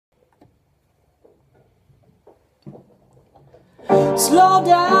Slow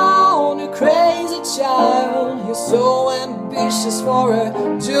down, you crazy child. You're so ambitious for a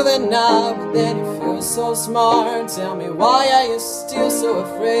juvenile, but then you feel so smart. Tell me, why are you still so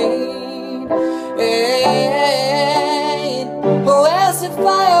afraid? Hey, where's the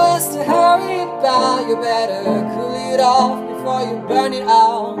fire? Where's the hurry about? You better cool it off before you burn it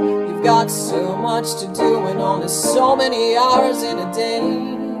out. You've got so much to do and only so many hours in a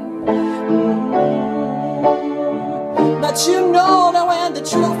day. But you know that when the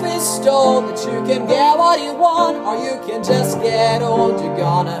truth is told, that you can get what you want, or you can just get old. You're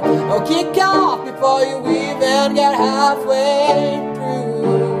gonna kick off before you even get halfway through.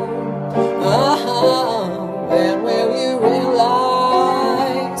 When will you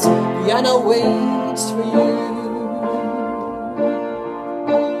realize Vienna waits for you?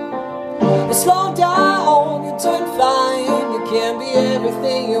 You slow down, you're doing fine. You can be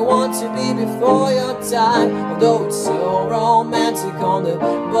everything you want to be before your time. Although it's so romantic on the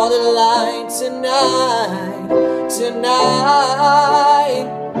borderline tonight, tonight.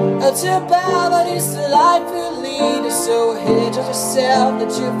 Too bad, but it's the life you lead. You're so ahead of yourself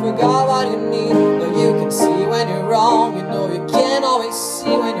that you forgot what you need. But you can see when you're wrong. You know you can't always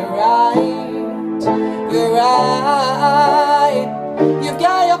see when you're right. You're right. You've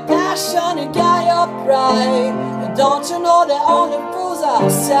got your passion, you got your pride. And don't you know that only fools are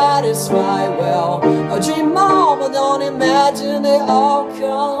satisfied? Well, dream on, but don't imagine they all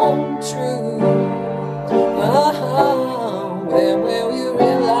come true. When will you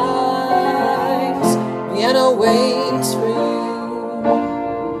realize Vienna waits for you?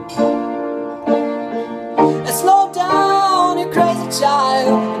 And slow down, you crazy child,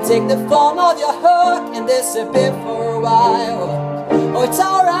 and take the phone off your hook and disappear for a while. Oh, it's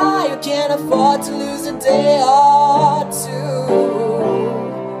alright, you can't afford to lose a day or two.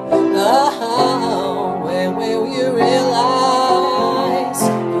 When will you realize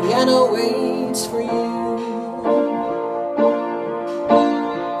Vienna waits for you?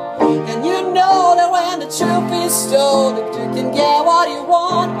 And you know that when the truth is told, that you can get what you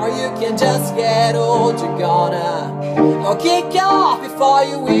want, or you can just get old. You're gonna kick off before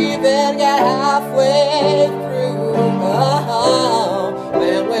you even get halfway through.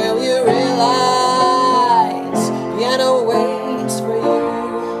 When will you realize